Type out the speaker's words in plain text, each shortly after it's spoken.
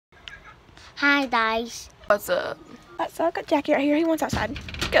Hi guys. What's up? So I've got Jackie right here. He wants outside.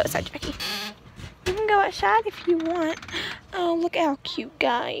 Go outside, Jackie. You can go outside if you want. Oh, look how cute,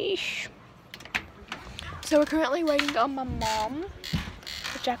 guys. So we're currently waiting on my mom.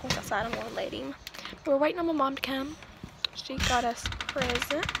 If Jack wants outside, I'm gonna let him. We're waiting on my mom to come. She got us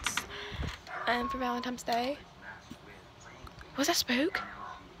presents for Valentine's Day. Was that Spook?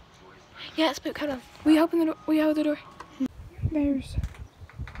 Yeah, it's Spook. Hold on. Will you hold the door? There's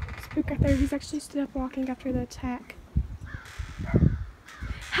Spook right there. He's actually stood up walking after the attack.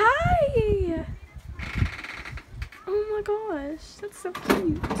 Hi! Oh my gosh, that's so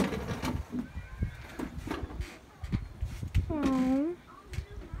cute. Aww.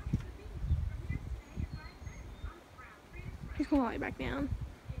 He's gonna lie back down.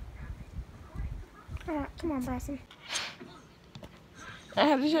 Alright, come on, Bryson. I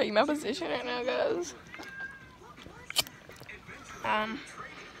have to show you my position right now, guys.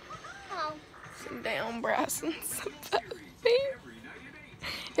 Sit down, Bryson.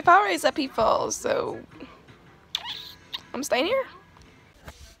 If I raise up, he falls, so I'm staying here.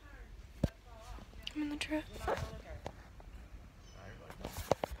 I'm in the truck.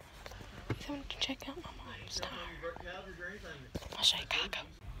 He's having to check out my mom's tire. I'll show you Kako.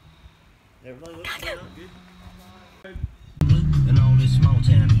 Kako! And all this small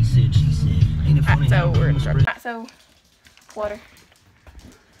town, he said, she said. Ain't it funny? So we're in the truck. So, water.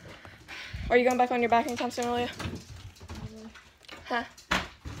 Are you going back on your back anytime soon, Aaliyah? Huh?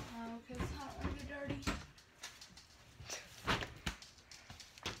 Because it's hot when you're dirty.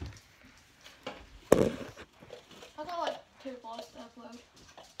 I got like 2 vlogs to upload.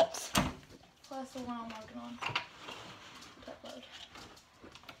 Plus the one I'm working on to upload.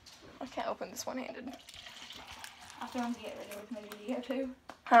 I can't open this one-handed. I filmed Get Ready With Me video too.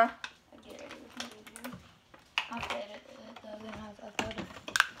 Huh? Get Ready With Me video. I have to edit it though, then I have to upload it.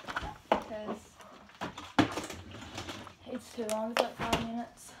 Because it's too long, it's like 5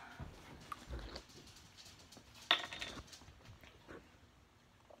 minutes.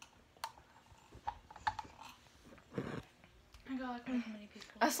 I got like many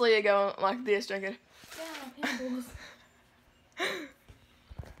people. I see you going like this, drinking. Yeah, pimples.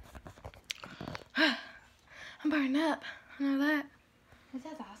 I'm burning up. I know that. It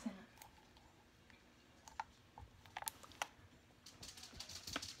has ice in it.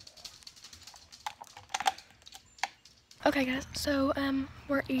 Okay, guys. So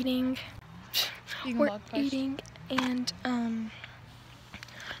we're eating. And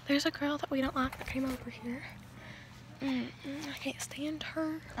there's a girl that we don't like that came over here. I can't stand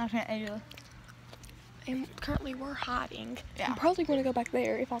her. I can't eat it. And currently we're hiding. Yeah. I'm probably going to go back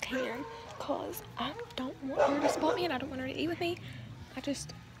there if I can, because I don't want her to spot me and I don't want her to eat with me. I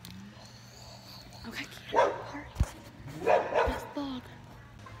just... Okay, hurry. This dog.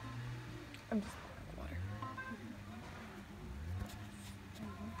 I'm just water.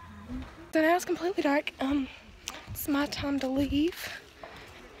 So now it's completely dark. It's my time to leave.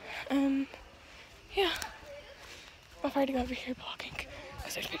 Yeah. I'm afraid to go over here blocking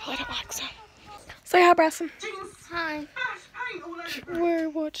because there's people I don't like, so. Say hi, Bryson. Hi. We're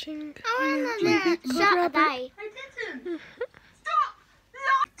watching. I want to Saturday. I didn't.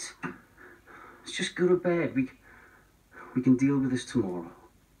 Stop! Let's just go to bed. We can deal with this tomorrow.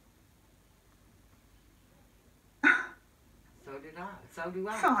 So did I. So do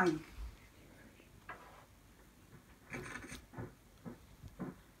I. Fine.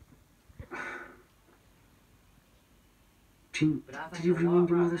 Jean, But I think did you a lot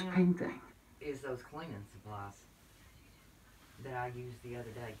remember right Mother's now painting? is those cleaning supplies that I used the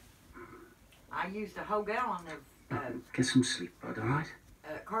other day. I used a whole gallon of Get some sleep, bud, alright?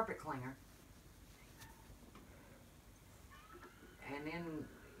 carpet cleaner. And then,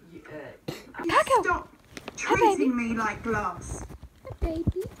 Stop treating me like glass. Baby.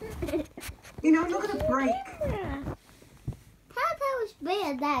 You know, look at the break. Tata was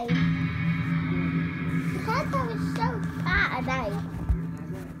bad day. Tata was so fat a day.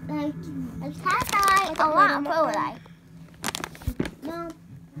 Like, Tata like a lot of food like. No.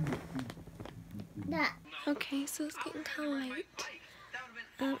 That. Okay, so it's getting kind of late.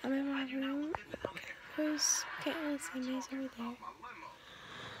 I'm in my room. Who's getting the CDs over there?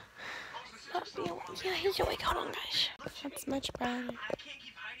 Yeah, he's awake. Hold on, guys. That's much brighter. I can't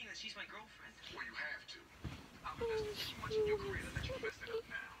keep hiding that she's my girlfriend. Well, you have to. I'm invested so much in your career that you messed it up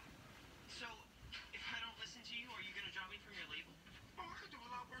now. So, if I don't listen to you, are you going to drop me from your label? Oh, I could do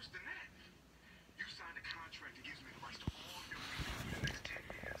a lot worse than that. You signed a contract that gives me the rights to all your music for the next 10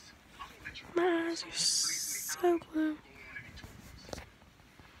 years. I won't let you My eyes are so blue.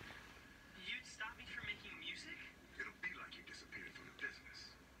 You'd stop me from making music? It'll be like you disappeared from the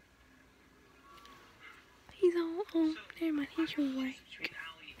business. He's all, oh, never mind, he's awake. Between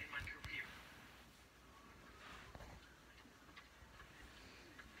Allie and my career.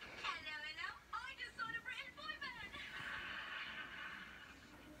 Hello. I just saw a British boy band.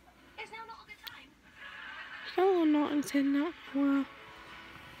 Is now not a good time? He's got a little knot in his head now. Wow.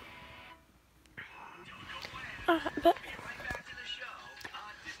 But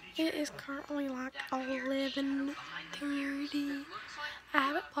it is currently like 11:30. I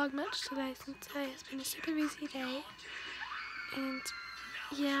haven't vlogged much today since today has been a super busy day. And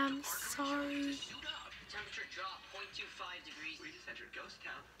yeah, I'm sorry. Temperature drop 0.25 degrees. We just entered ghost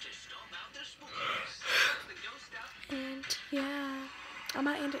town to stomp out the spooks. The ghost out. And yeah, I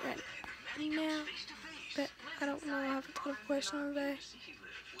might end it right now. But I don't know, I have a ton of questions today.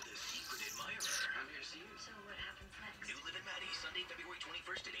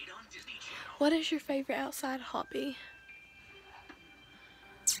 What is your favorite outside hobby?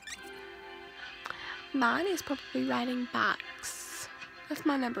 Mine is probably riding bikes. That's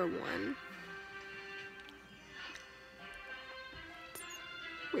my number one.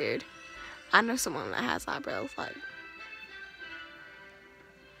 Weird. I know someone that has eyebrows like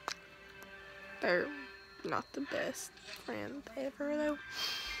they're not the best friend ever though.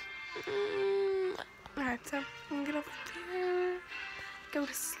 Alright, so I'm gonna go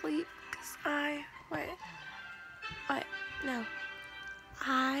to sleep because I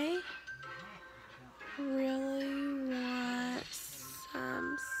really want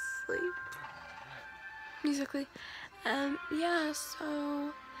some sleep. Musically. Yeah,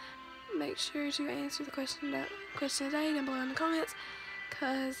 so make sure to answer the question today down below in the comments.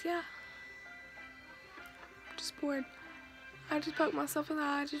 Cause yeah. I'm just bored. I just poked myself in the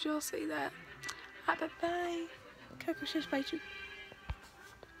eye. Did y'all see that? Alright, bye bye. Coco, just bite you.